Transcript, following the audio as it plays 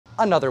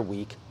another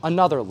week,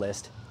 another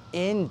list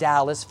in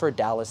Dallas for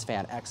Dallas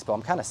Fan Expo.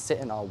 I'm kind of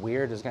sitting all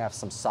weird. There's gonna have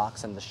some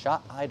socks in the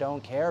shot. I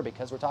don't care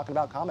because we're talking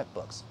about comic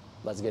books.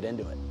 Let's get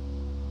into it.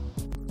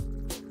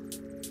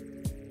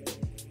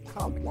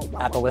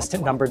 At the list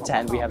at number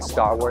 10, we have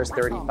Star Wars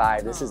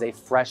 35. This is a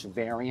fresh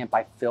variant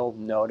by Phil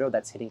Noto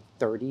that's hitting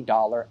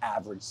 $30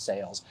 average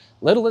sales.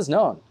 Little is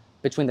known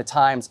between the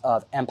times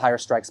of Empire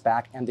Strikes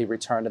Back and The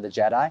Return of the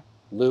Jedi.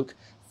 Luke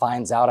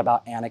finds out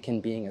about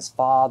Anakin being his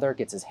father,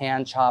 gets his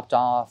hand chopped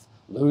off,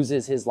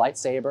 loses his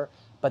lightsaber,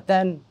 but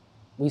then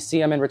we see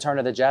him in Return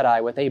of the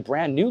Jedi with a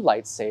brand new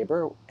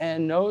lightsaber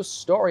and no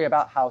story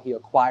about how he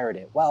acquired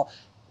it. Well,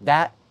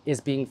 that is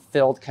being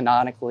filled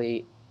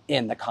canonically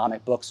in the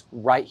comic books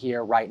right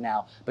here, right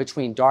now,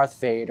 between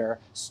Darth Vader,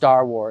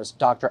 Star Wars,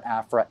 Dr.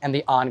 Aphra, and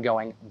the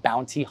ongoing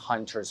Bounty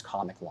Hunters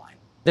comic line.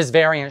 This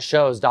variant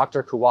shows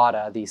Dr.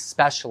 Kuwata, the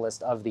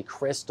specialist of the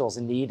crystals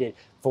needed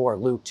for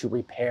Luke to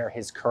repair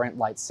his current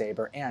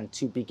lightsaber and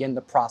to begin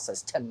the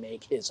process to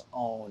make his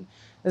own.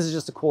 This is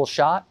just a cool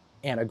shot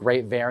and a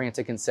great variant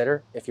to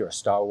consider if you're a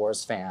Star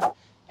Wars fan.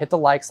 Hit the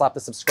like, slap the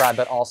subscribe,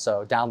 but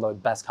also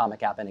download best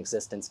comic app in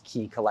existence,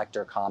 Key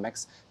Collector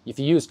Comics. If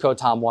you use code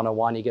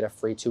TOM101, you get a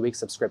free 2-week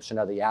subscription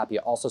of the app. You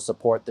also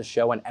support the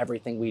show and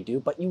everything we do,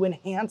 but you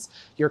enhance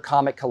your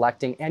comic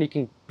collecting and you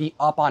can be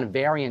up on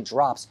variant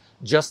drops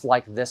just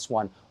like this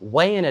one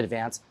way in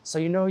advance. So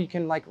you know you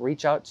can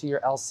reach out to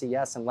your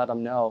LCS and let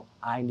them know,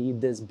 I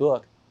need this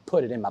book.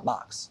 Put it in my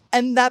box.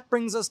 And that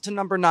brings us to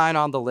number 9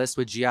 on the list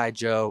with G.I.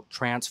 Joe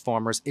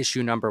Transformers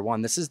issue number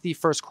 1. This is the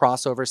first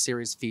crossover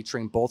series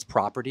featuring both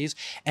properties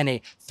and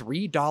a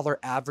 $3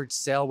 average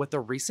sale with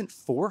a recent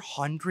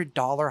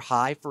 $400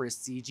 high for a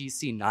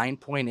CGC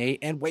 9.8.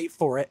 And wait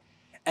for it,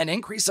 an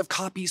increase of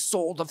copies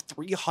sold of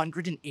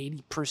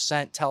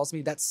 380% tells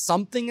me that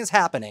something is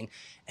happening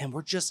and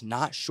we're just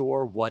not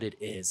sure what it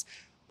is.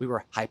 We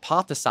were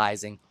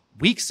hypothesizing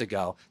weeks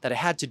ago that it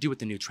had to do with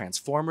the new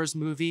Transformers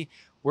movie.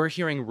 We're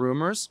hearing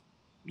rumors,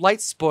 light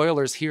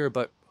spoilers here,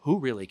 but who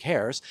really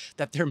cares,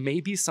 that there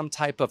may be some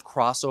type of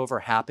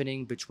crossover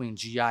happening between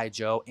G.I.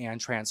 Joe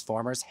and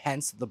Transformers,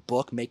 hence the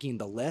book making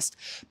the list.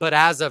 But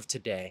as of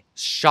today,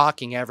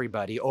 shocking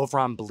everybody, over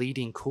on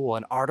Bleeding Cool,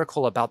 an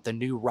article about the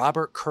new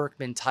Robert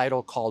Kirkman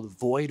title called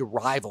Void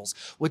Rivals,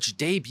 which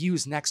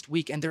debuts next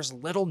week, and there's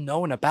little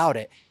known about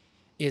it,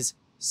 is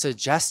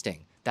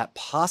suggesting that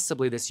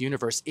possibly this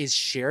universe is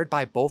shared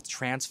by both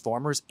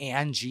Transformers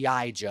and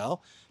G.I.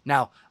 Joe.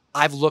 Now,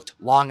 I've looked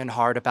long and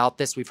hard about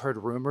this. We've heard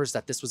rumors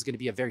that this was going to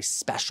be a very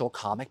special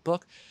comic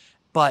book,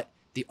 but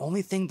the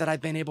only thing that I've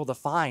been able to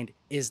find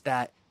is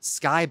that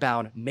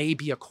Skybound may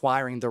be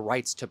acquiring the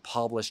rights to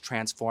publish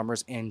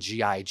Transformers and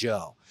G.I.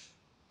 Joe.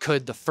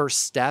 Could the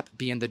first step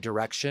be in the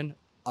direction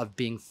of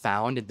being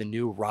found in the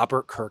new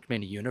Robert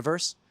Kirkman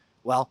universe?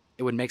 Well,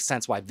 it would make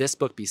sense why this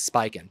book be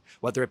spiking,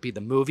 whether it be the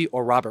movie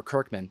or Robert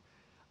Kirkman.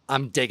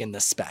 I'm digging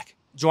this spec.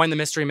 Join the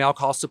Mystery Mail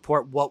Call,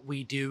 support what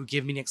we do,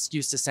 give me an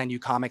excuse to send you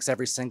comics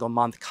every single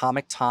month.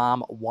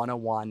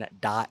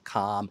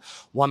 ComicTom101.com.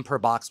 1 per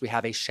box. We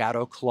have a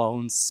Shadow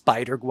Clone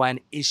Spider-Gwen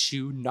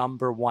issue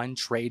number 1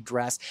 trade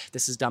dress.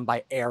 This is done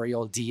by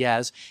Ariel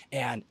Diaz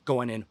and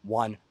going in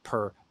 1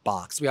 per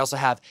box. We also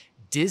have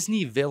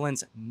Disney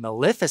Villains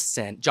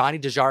Maleficent, Johnny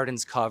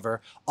Desjardins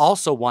cover,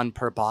 also 1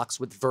 per box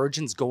with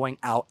Virgins going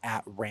out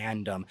at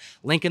random.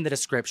 Link in the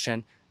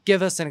description.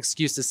 Give us an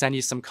excuse to send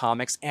you some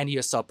comics and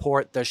you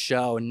support the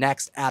show.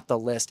 Next at the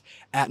list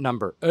at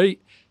number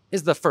 8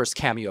 is the first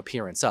cameo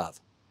appearance of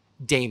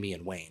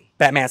Damian Wayne.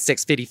 Batman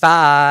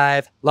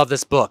 655. Love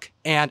this book.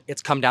 And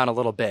it's come down a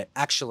little bit.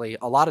 Actually,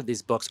 a lot of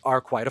these books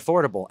are quite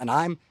affordable. And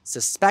I'm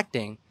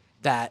suspecting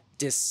that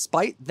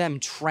despite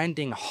them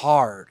trending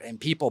hard and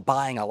people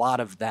buying a lot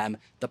of them,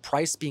 the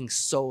price being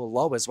so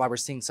low is why we're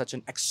seeing such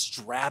an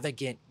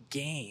extravagant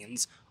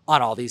gains on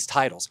all these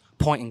titles.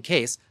 Point in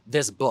case,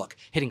 this book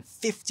hitting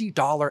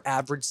 $50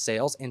 average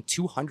sales and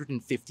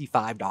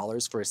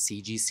 $255 for a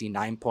CGC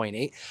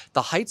 9.8.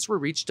 The heights were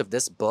reached of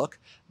this book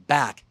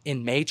back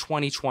in May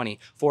 2020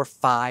 for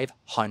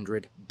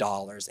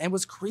 $500 and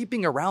was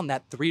creeping around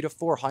that $300 to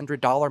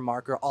 $400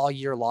 marker all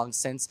year long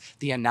since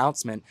the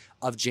announcement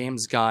of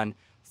James Gunn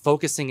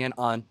focusing in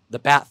on the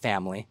Bat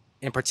family,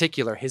 in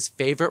particular his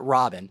favorite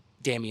Robin,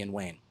 Damian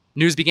Wayne.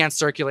 News began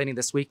circulating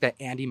this week that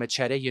Andy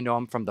Machete, you know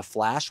him from The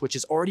Flash, which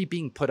is already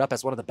being put up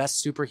as one of the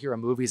best superhero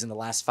movies in the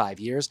last 5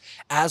 years,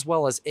 as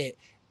well as it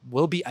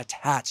will be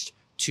attached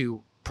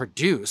to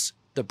produce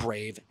The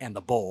Brave and the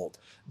Bold,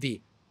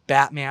 the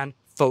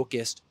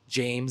Batman-focused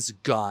James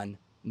Gunn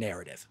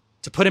narrative.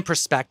 To put in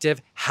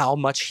perspective how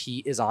much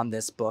heat is on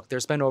this book,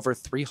 there's been over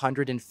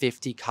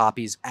 350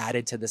 copies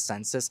added to the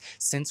census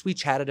since we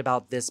chatted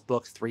about this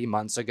book 3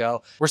 months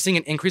ago. We're seeing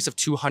an increase of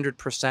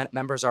 200%.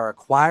 Members are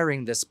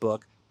acquiring this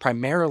book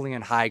primarily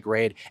in high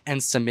grade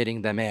and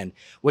submitting them in,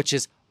 which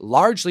is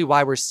largely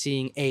why we're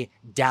seeing a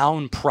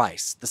down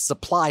price. The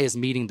supply is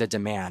meeting the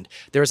demand.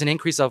 There's an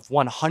increase of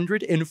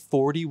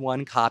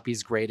 141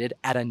 copies graded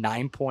at a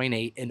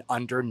 9.8 in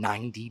under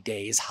 90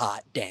 days.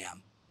 Hot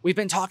damn. We've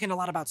been talking a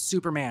lot about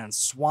Superman,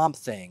 Swamp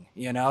Thing,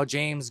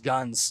 James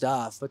Gunn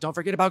stuff, but don't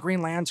forget about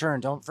Green Lantern.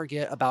 Don't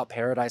forget about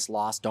Paradise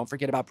Lost. Don't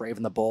forget about Brave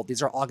and the Bold.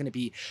 These are all going to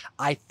be,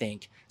 I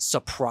think,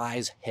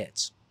 surprise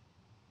hits,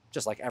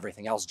 just like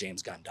everything else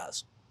James Gunn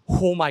does.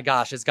 Oh my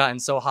gosh, it's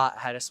gotten so hot. I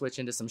had to switch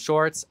into some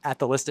shorts. At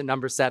the list at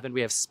number 7, we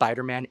have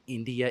Spider-Man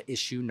India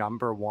issue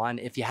number 1.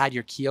 If you had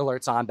your key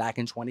alerts on back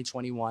in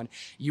 2021,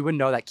 you would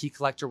know that Key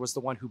Collector was the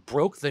one who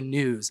broke the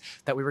news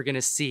that we were going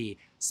to see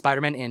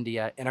Spider-Man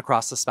India in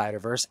Across the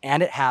Spider-Verse,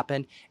 and it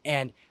happened.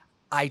 And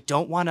I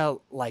don't want to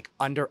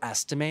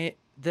underestimate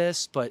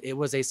this, but it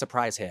was a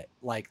surprise hit.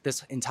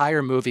 This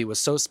entire movie was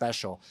so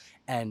special,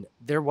 and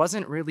there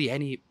wasn't really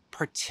any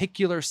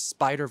particular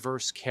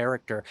Spider-Verse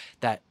character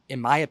that,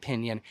 in my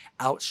opinion,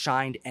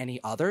 outshined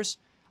any others.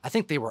 I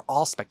think they were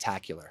all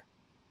spectacular.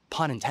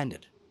 Pun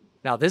intended.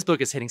 Now, this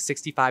book is hitting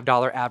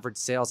 $65 average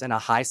sales and a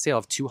high sale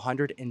of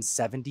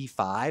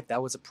 $275.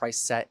 That was a price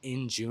set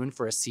in June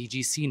for a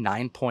CGC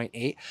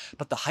 9.8.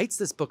 But the heights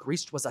this book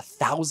reached was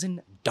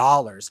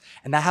 $1,000.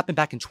 And that happened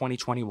back in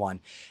 2021.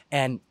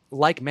 And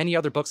like many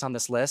other books on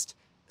this list,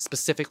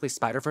 specifically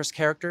Spider-Verse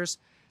characters,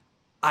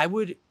 I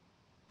would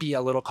be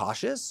a little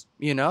cautious.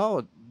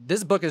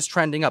 This book is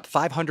trending up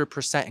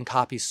 500% in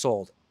copies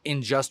sold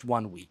in just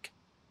 1 week.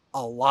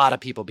 A lot of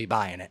people be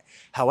buying it.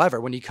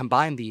 However, when you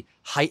combine the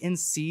heightened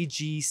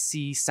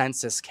CGC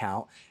census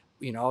count,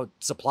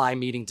 supply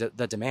meeting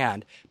the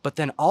demand, but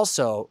then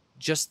also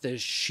just the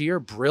sheer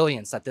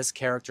brilliance that this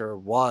character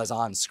was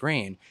on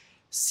screen,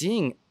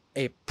 seeing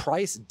a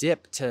price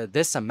dip to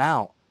this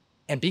amount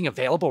and being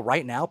available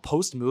right now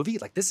post-movie,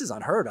 this is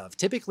unheard of.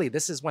 Typically,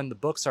 this is when the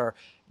books are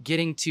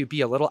getting to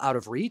be a little out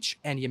of reach,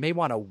 and you may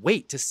want to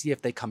wait to see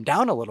if they come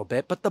down a little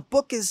bit, but the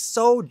book is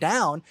so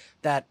down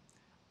that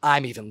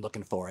I'm even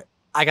looking for it.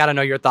 I got to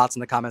know your thoughts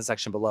in the comment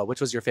section below.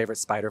 Which was your favorite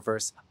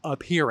Spider-Verse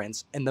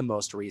appearance in the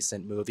most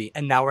recent movie?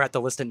 And now we're at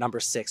the list at number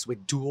 6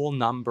 with Duel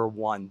number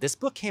 1. This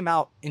book came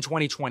out in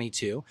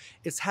 2022.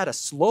 It's had a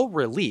slow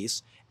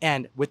release,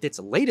 and with its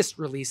latest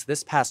release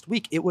this past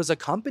week, it was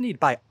accompanied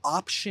by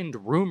optioned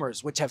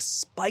rumors, which have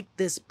spiked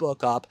this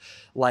book up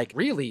like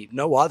really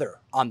no other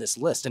on this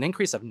list. An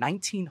increase of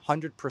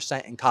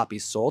 1,900% in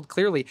copies sold.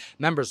 Clearly,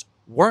 members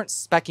weren't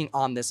specking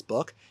on this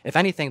book. If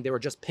anything, they were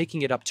just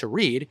picking it up to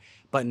read.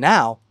 But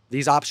now,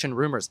 these option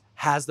rumors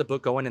has the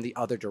book going in the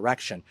other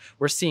direction.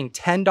 We're seeing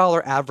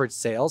 $10 average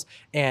sales,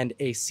 and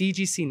a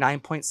CGC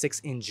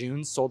 9.6 in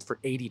June sold for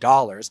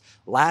 $80.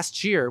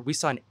 Last year, we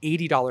saw an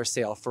 $80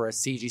 sale for a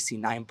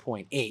CGC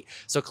 9.8.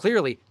 So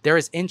clearly, there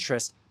is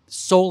interest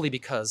solely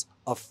because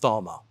of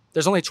FOMO.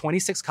 There's only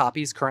 26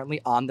 copies currently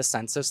on the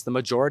census. The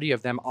majority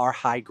of them are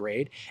high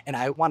grade. And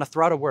I want to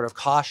throw out a word of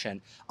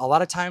caution. A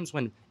lot of times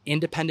when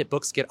independent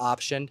books get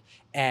optioned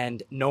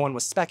and no one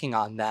was specking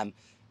on them,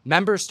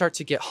 members start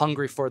to get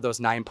hungry for those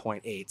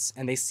 9.8s,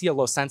 and they see a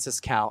low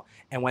census count.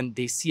 And when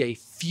they see a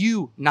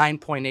few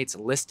 9.8s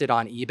listed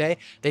on eBay,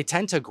 they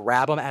tend to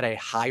grab them at a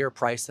higher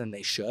price than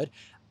they should.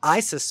 I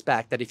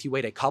suspect that if you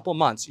wait a couple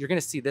months, you're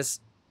going to see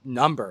this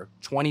number,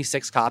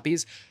 26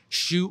 copies,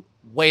 shoot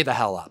way the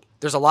hell up.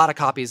 There's a lot of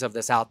copies of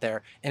this out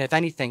there. And if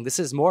anything, this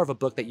is more of a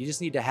book that you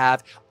just need to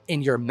have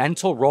in your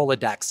mental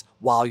Rolodex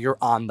while you're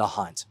on the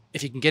hunt.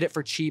 If you can get it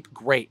for cheap,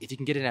 great. If you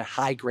can get it at a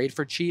high grade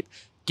for cheap,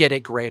 get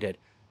it graded.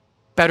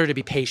 Better to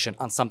be patient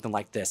on something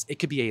like this. It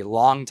could be a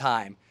long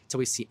time till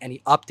we see any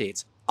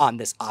updates on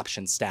this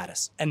option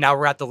status. And now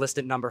we're at the list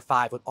at number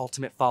 5 with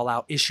Ultimate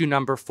Fallout issue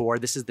number 4.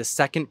 This is the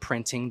second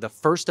printing. The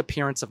first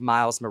appearance of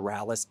Miles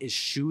Morales is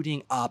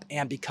shooting up,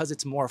 and because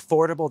it's more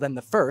affordable than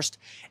the first,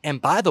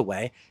 and by the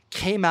way,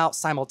 came out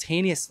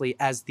simultaneously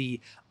as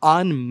the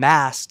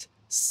unmasked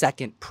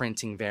second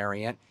printing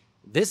variant,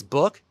 this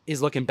book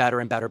is looking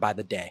better and better by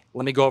the day.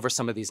 Let me go over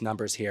some of these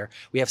numbers here.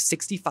 We have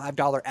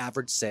 $65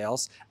 average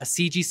sales. A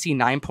CGC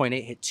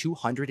 9.8 hit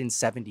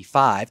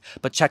 $275.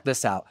 But check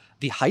this out.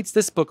 The heights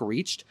this book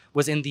reached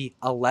was in the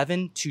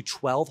 $1,100 to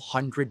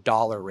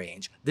 $1,200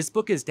 range. This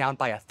book is down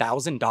by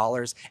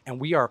 $1,000,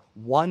 and we are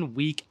 1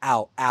 week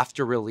out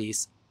after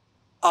release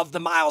of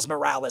the Miles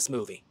Morales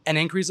movie. An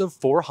increase of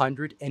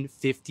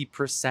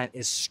 450%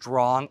 is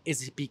strong.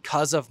 Is it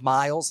because of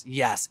Miles?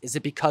 Yes. Is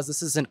it because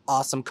this is an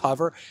awesome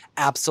cover?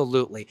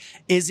 Absolutely.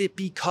 Is it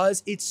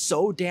because it's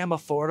so damn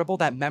affordable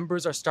that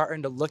members are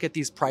starting to look at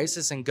these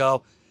prices and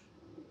go,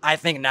 I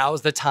think now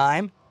is the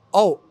time?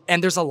 Oh,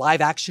 and there's a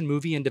live action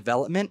movie in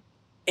development,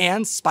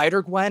 and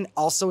Spider-Gwen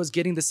also is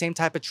getting the same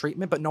type of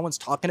treatment, but no one's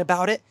talking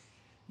about it?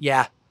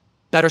 Yeah,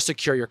 better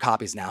secure your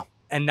copies now.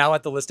 And now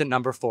at the list at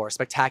number 4,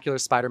 Spectacular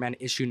Spider-Man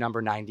issue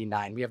number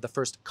 99. We have the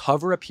first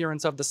cover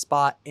appearance of the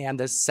Spot and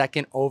the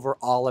second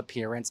overall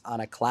appearance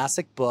on a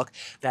classic book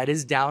that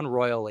is down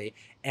royally.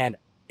 And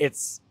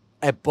it's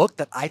a book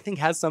that I think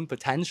has some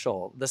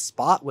potential. The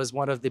Spot was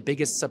one of the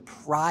biggest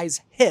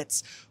surprise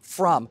hits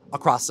from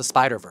Across the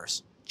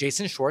Spider-Verse.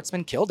 Jason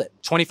Schwartzman killed it.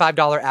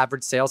 $25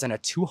 average sales and a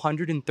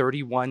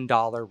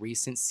 $231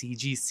 recent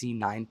CGC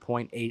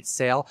 9.8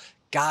 sale.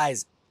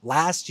 Guys,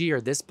 last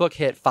year, this book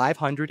hit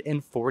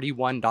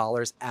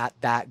 $541 at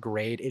that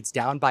grade. It's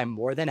down by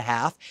more than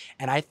half.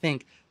 And I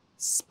think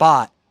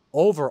Spot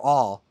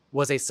overall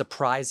was a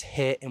surprise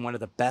hit and one of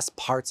the best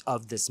parts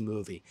of this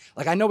movie.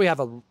 Like, I know we have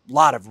a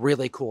lot of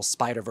really cool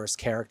Spider-Verse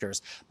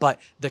characters, but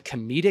the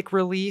comedic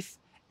relief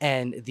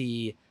and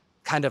the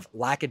kind of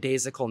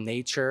lackadaisical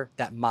nature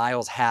that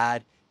Miles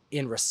had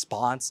in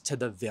response to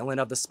the villain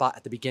of the spot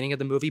at the beginning of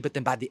the movie, but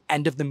then by the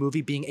end of the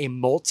movie being a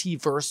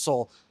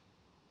multiversal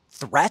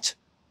threat.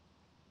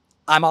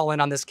 I'm all in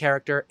on this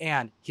character,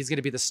 and he's going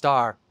to be the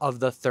star of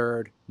the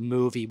third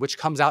movie, which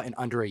comes out in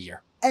under a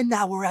year. And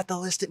now we're at the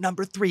list at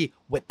number 3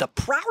 with the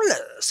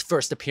Prowler's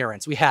first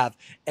appearance. We have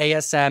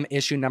ASM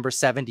issue number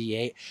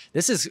 78.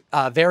 This is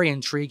very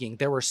intriguing.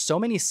 There were so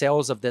many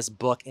sales of this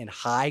book in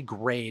high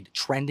grade,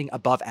 trending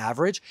above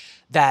average,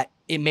 that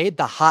it made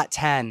the Hot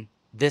 10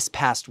 this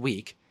past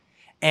week,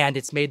 and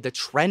it's made the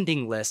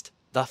trending list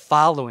the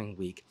following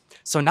week.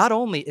 So not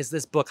only is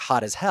this book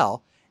hot as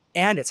hell,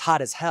 and it's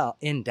hot as hell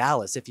in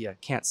Dallas. If you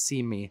can't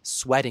see me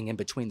sweating in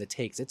between the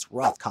takes, it's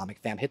rough, comic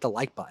fam. Hit the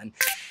like button.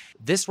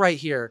 This right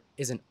here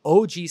is an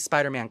OG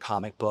Spider-Man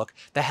comic book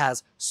that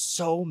has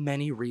so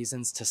many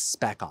reasons to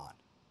spec on.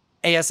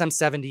 ASM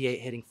 78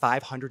 hitting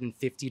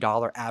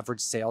 $550 average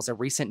sales. A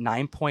recent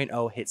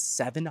 9.0 hit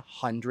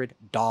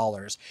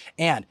 $700.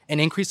 And an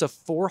increase of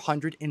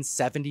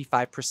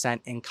 475%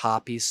 in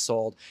copies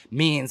sold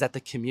means that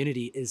the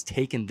community is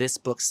taking this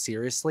book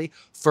seriously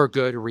for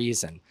good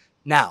reason.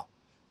 Now,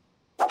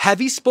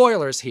 heavy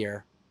spoilers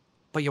here,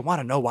 but you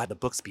want to know why the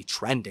books be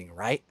trending,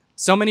 right?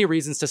 So many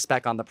reasons to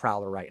spec on the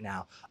Prowler right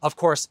now. Of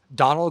course,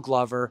 Donald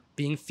Glover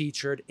being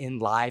featured in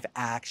live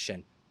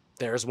action.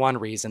 There's one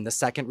reason. The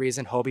second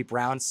reason, Hobie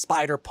Brown,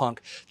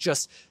 Spider-Punk,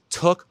 just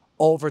took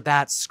over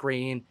that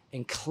screen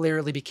and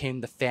clearly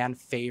became the fan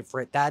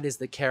favorite. That is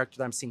the character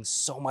that I'm seeing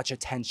so much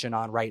attention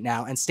on right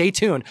now. And stay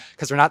tuned,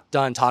 because we're not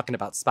done talking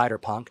about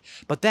Spider-Punk.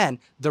 But then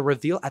the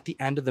reveal at the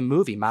end of the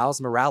movie, Miles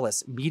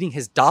Morales meeting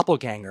his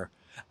doppelganger,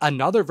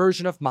 another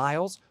version of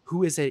Miles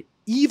who is an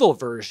evil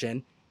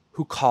version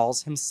who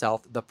calls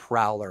himself the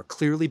Prowler,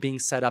 clearly being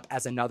set up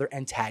as another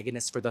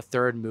antagonist for the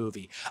third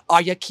movie.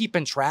 Are you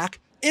keeping track?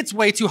 It's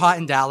way too hot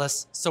in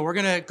Dallas, so we're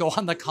gonna go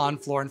on the con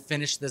floor and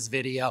finish this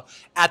video.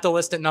 At the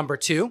list at number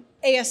 2.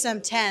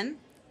 ASM 10,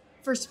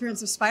 first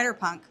appearance of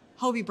Spider-Punk,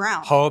 Hobie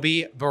Brown.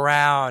 Hobie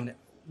Brown,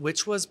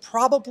 which was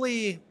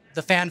probably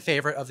the fan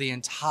favorite of the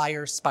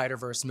entire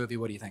Spider-Verse movie.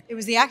 What do you think? It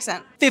was the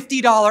accent.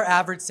 $50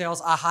 average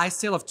sales, a high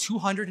sale of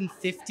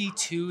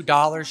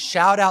 $252.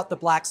 Shout out the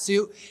black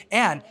suit.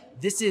 And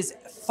this is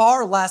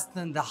far less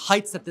than the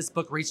heights that this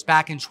book reached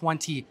back in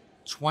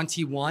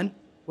 2021.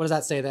 What does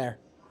that say there?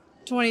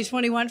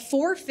 2021,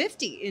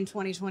 $450 in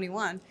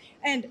 2021.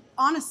 And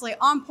honestly,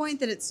 on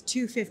point that it's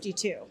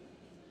 $252.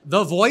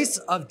 The voice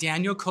of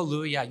Daniel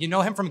Kaluuya. You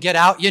know him from Get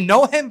Out. You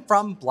know him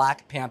from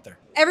Black Panther.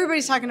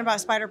 Everybody's talking about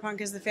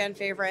Spider-Punk as the fan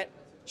favorite.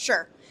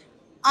 Sure.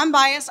 I'm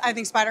biased. I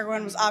think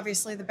Spider-Gwen was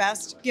obviously the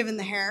best, given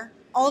the hair.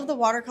 All of the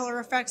watercolor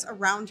effects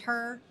around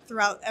her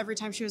throughout every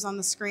time she was on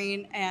the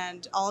screen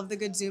and all of the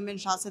good zoom-in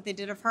shots that they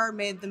did of her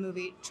made the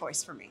movie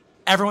choice for me.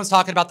 Everyone's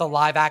talking about the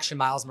live-action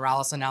Miles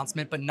Morales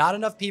announcement, but not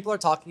enough people are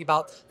talking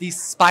about the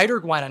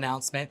Spider-Gwen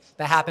announcement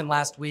that happened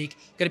last week.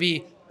 Going to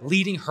be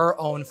leading her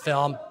own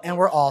film, and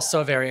we're all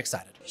so very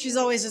excited. She's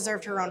always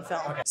deserved her own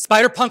film. Okay.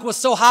 Spider-Punk was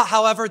so hot,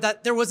 however,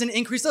 that there was an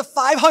increase of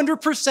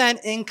 500%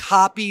 in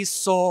copies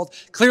sold.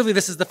 Clearly,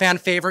 this is the fan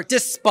favorite,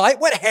 despite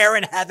what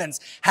Heron Heavens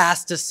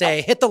has to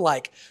say. Hit the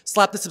like,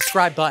 slap the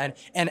subscribe button,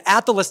 and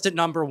at the list at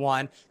number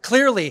 1,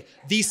 clearly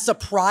the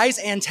surprise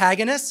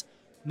antagonist,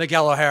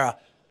 Miguel O'Hara,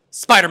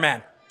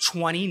 Spider-Man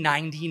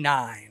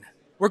 2099.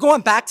 We're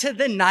going back to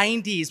the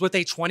 90s with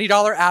a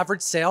 $20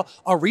 average sale,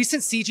 a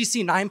recent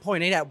CGC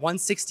 9.8 at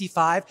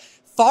 $165,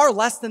 far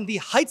less than the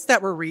heights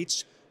that were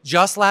reached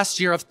just last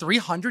year of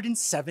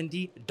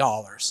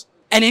 $370.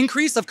 An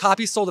increase of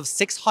copies sold of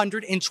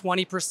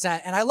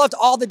 620%. And I loved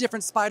all the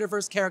different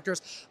Spider-Verse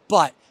characters,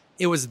 but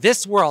it was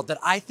this world that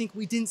I think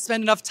we didn't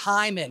spend enough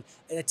time in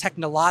a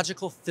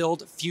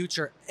technological-filled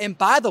future. And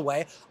by the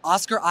way,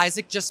 Oscar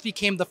Isaac just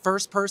became the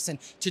first person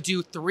to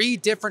do 3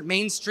 different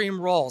mainstream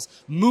roles.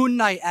 Moon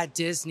Knight at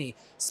Disney,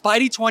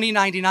 Spidey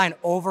 2099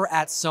 over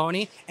at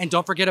Sony, and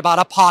don't forget about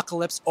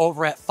Apocalypse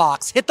over at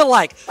Fox. Hit the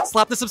like,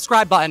 slap the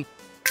subscribe button,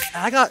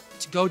 and I got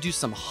to go do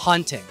some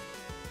hunting.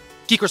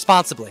 Geek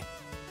responsibly.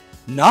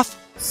 Enough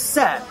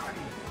said.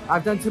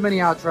 I've done too many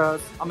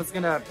outros. I'm just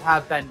gonna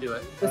have Ben do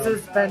it. This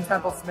is Ben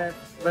Temple-Smith,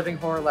 living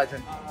horror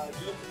legend.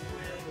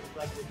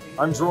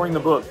 I'm drawing the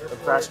book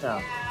of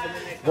Crashdown,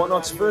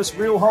 Whatnot's first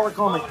real horror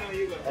comic,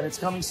 and it's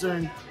coming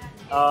soon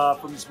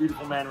from this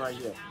beautiful man right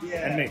here,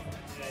 and me.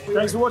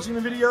 Thanks for watching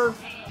the video.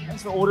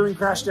 Thanks for ordering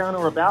Crashdown,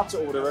 or about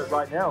to order it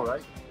right now,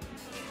 right?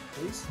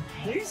 Please?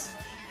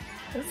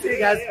 See you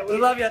guys. We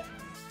love you.